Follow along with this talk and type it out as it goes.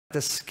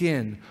the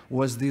skin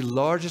was the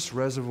largest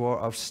reservoir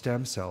of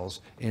stem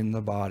cells in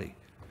the body.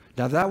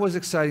 Now that was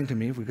exciting to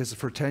me because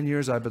for 10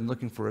 years I've been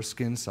looking for a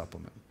skin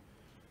supplement.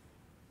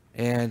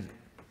 And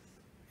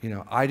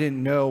I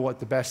didn't know what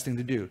the best thing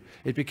to do.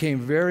 It became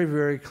very,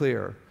 very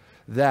clear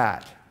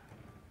that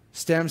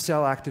stem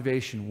cell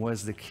activation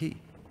was the key.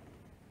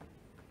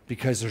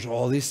 Because there's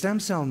all these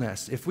stem cell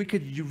nests. If we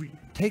could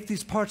take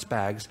these parts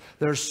bags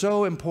that are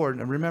so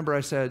important, and remember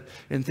I said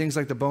in things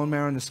like the bone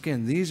marrow and the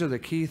skin, these are the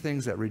key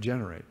things that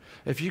regenerate.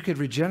 If you could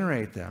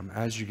regenerate them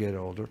as you get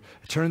older,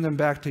 turn them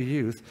back to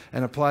youth,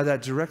 and apply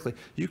that directly,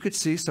 you could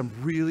see some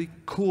really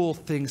cool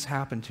things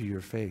happen to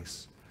your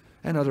face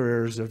and other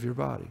areas of your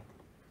body.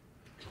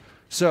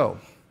 So,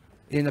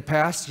 in the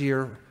past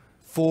year,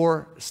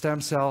 4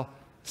 stem cell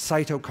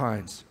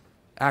cytokines,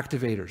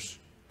 activators,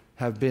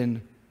 have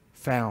been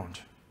found.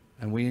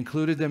 And we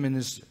included them in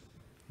this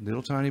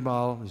little tiny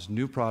bottle, this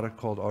new product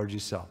called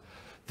RG-Cell.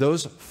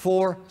 Those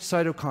 4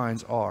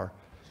 cytokines are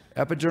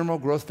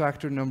epidermal growth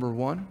factor number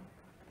 1,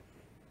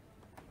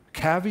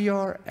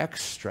 caviar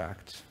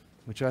extract,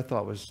 which I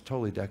thought was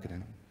totally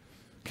decadent,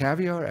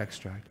 caviar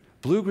extract,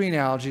 blue-green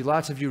algae,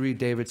 lots of you read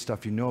David's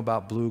stuff, you know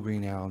about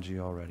blue-green algae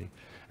already,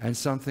 and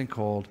something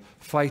called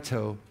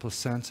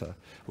phytoplacenta,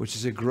 which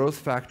is a growth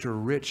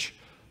factor-rich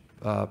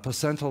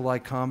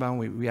placental-like compound.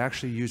 We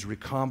actually use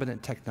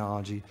recombinant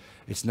technology.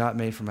 It's not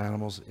made from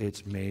animals,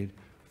 it's made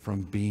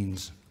from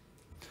beans.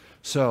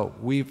 So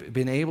we've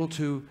been able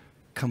to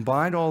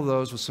combine all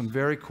those with some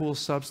very cool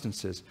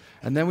substances.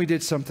 And then we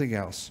did something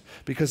else.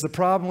 Because the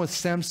problem with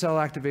stem cell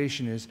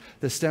activation is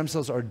the stem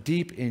cells are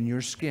deep in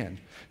your skin.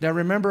 Now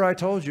remember I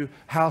told you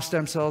how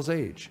stem cells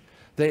age.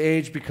 They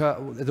age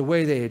because the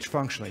way they age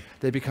functionally.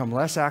 They become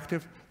less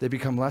active, they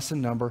become less in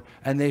number,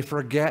 and they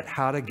forget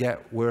how to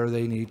get where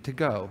they need to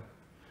go.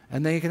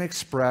 And they can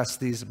express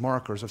these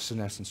markers of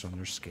senescence on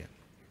their skin.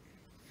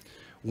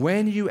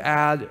 When you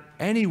add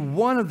any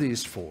one of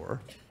these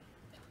 4,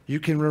 you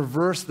can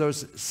reverse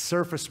those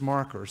surface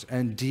markers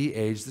and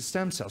de-age the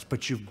stem cells.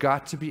 But you've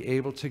got to be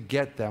able to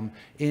get them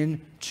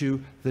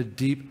into the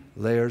deep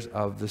layers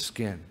of the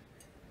skin.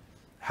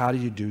 How do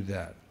you do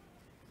that?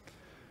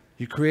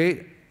 You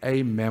create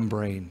a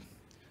membrane.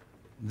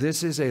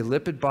 This is a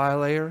lipid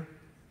bilayer,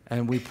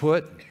 and we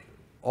put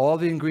all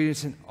the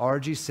ingredients in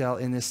RG-Cell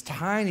in this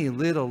tiny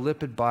little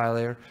lipid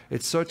bilayer.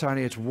 It's so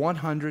tiny, it's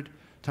 100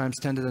 times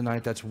 10 to the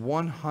 9th. That's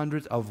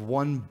 100th of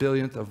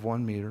 1/1000th of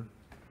 1 meter.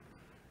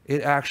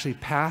 It actually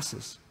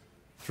passes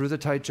through the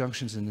tight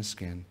junctions in the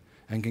skin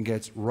and can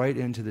get right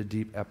into the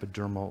deep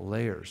epidermal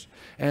layers.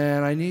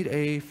 And I need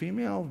a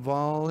female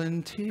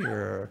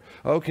volunteer.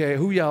 Okay,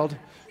 who yelled?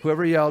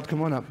 Whoever yelled,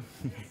 come on up.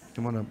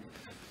 Come on up.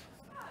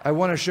 I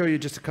want to show you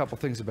just a couple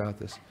things about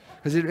this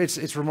because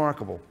it's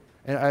remarkable.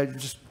 And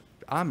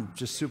I'm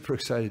just super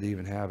excited to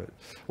even have it.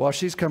 While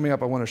she's coming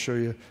up, I want to show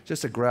you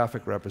just a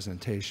graphic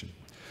representation.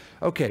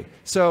 Okay,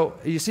 so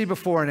you see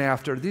before and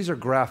after. These are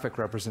graphic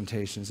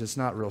representations. It's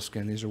not real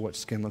skin. These are what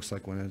skin looks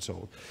like when it's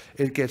old.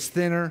 It gets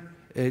thinner.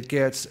 It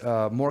gets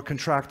more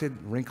contracted,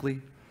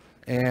 wrinkly.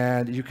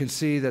 And you can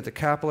see that the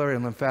capillary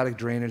and lymphatic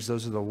drainage,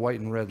 those are the white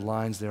and red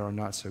lines there, are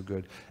not so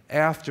good.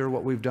 After,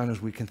 what we've done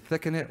is we can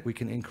thicken it. We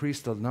can increase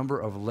the number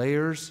of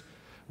layers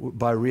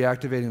by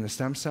reactivating the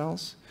stem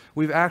cells.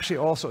 We've actually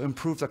also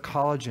improved the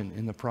collagen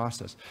in the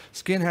process.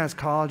 Skin has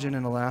collagen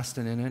and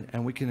elastin in it,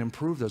 and we can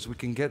improve those. We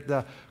can get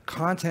the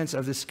contents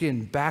of the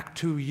skin back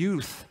to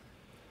youth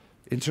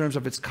in terms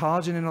of its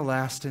collagen and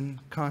elastin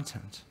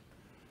content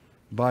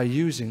by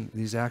using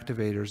these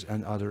activators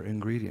and other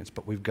ingredients.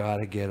 But we've got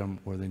to get them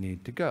where they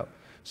need to go.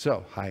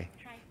 So, hi.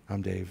 Hi.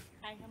 I'm Dave.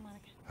 Hi, I'm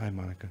Monica. Hi,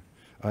 Monica.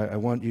 I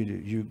want you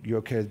to, you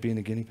okay with being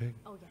a guinea pig?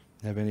 Oh,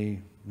 yeah. Have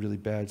any really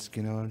bad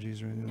skin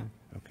allergies or anything? No.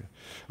 Okay.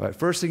 All right,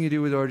 first thing you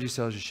do with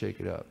RG-Cell is you shake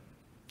it up.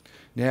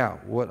 Now,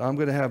 what I'm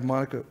going to have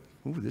Monica,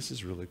 ooh, this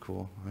is really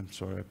cool. I'm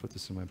sorry, I put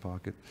this in my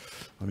pocket.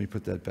 Let me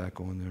put that back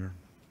on there.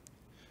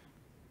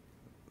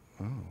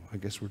 Oh, I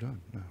guess we're done.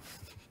 No.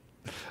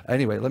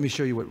 Anyway, let me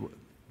show you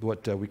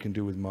what we can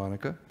do with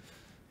Monica.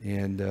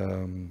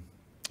 And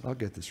I'll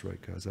get this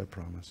right, guys, I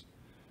promise.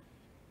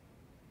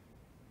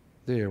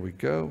 There we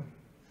go.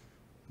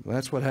 Well,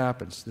 that's what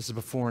happens. This is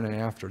before and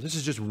after. This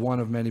is just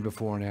one of many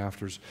before and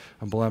afters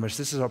on blemish.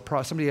 This is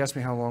somebody asked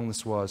me how long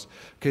this was.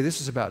 Okay,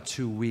 this is about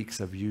 2 weeks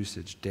of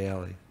usage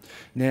daily.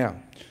 Now,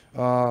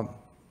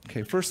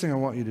 okay, first thing I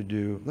want you to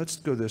do, let's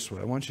go this way.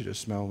 I want you to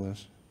smell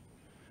this.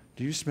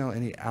 Do you smell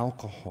any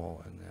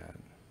alcohol in that?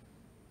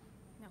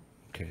 No.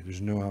 Okay, there's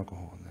no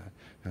alcohol in that.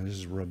 Now,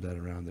 just rub that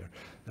around there.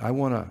 I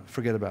want to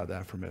forget about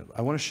that for a minute.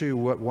 I want to show you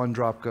what 1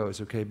 drop goes,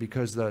 okay?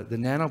 Because the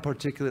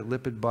nanoparticulate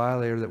lipid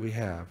bilayer that we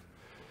have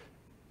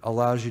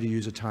allows you to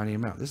use a tiny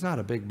amount. This is not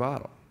a big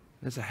bottle.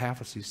 It's a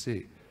half a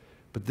cc.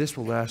 But this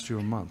will last you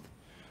a month.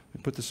 Let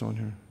me put this on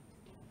here.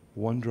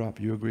 1 drop.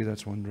 You agree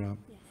that's 1 drop?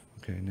 Yes.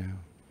 Okay, now.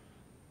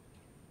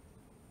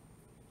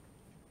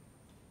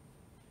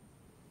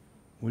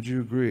 Would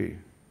you agree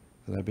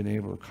that I've been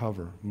able to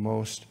cover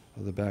most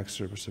of the back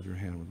surface of your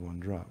hand with 1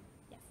 drop?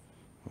 Yes.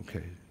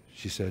 Okay.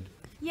 She said,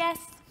 yes.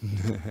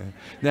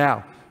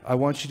 now, I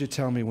want you to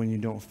tell me when you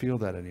don't feel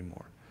that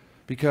anymore.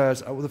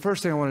 Because the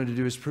first thing I wanted to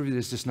do is prove to you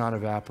it's just not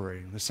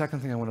evaporating. The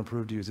second thing I want to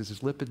prove to you is this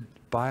lipid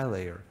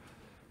bilayer.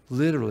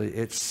 Literally,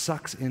 it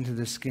sucks into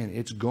the skin.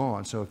 It's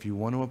gone. So if you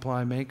want to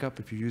apply makeup,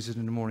 if you use it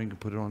in the morning, you can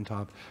put it on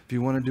top. If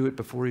you want to do it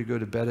before you go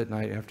to bed at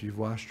night after you've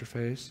washed your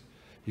face,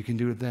 you can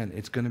do it then.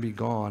 It's going to be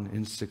gone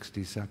in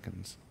 60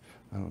 seconds.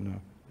 I don't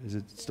know. Is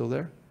it still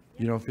there?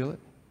 You don't feel it?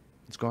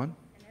 It's gone?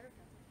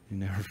 You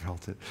never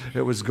felt it.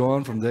 It was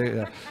gone from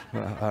there.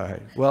 All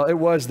right. Well, it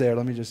was there.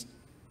 Let me just...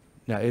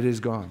 Now, it is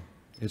gone.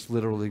 It's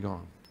literally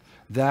gone.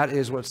 That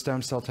is what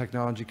stem cell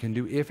technology can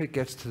do if it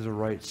gets to the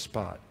right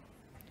spot.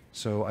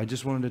 So I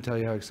just wanted to tell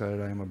you how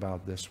excited I am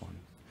about this one.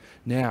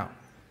 Now,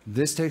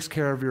 this takes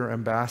care of your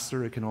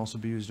ambassador. It can also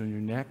be used on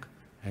your neck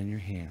and your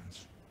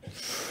hands.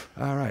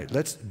 All right,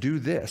 let's do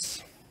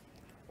this.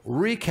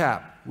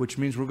 Recap, which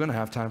means we're going to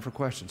have time for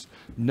questions.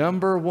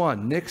 Number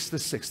 1, Nix the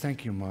 6th.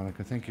 Thank you,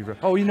 Monica. Thank you.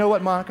 Oh, you know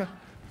what, Monica?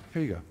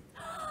 Here you go.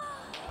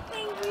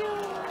 Thank you.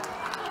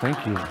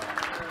 Thank you.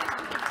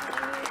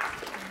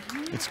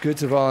 It's good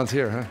to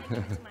volunteer,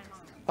 huh?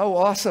 Oh,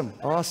 awesome,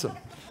 awesome.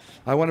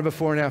 I want a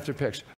before and after picture.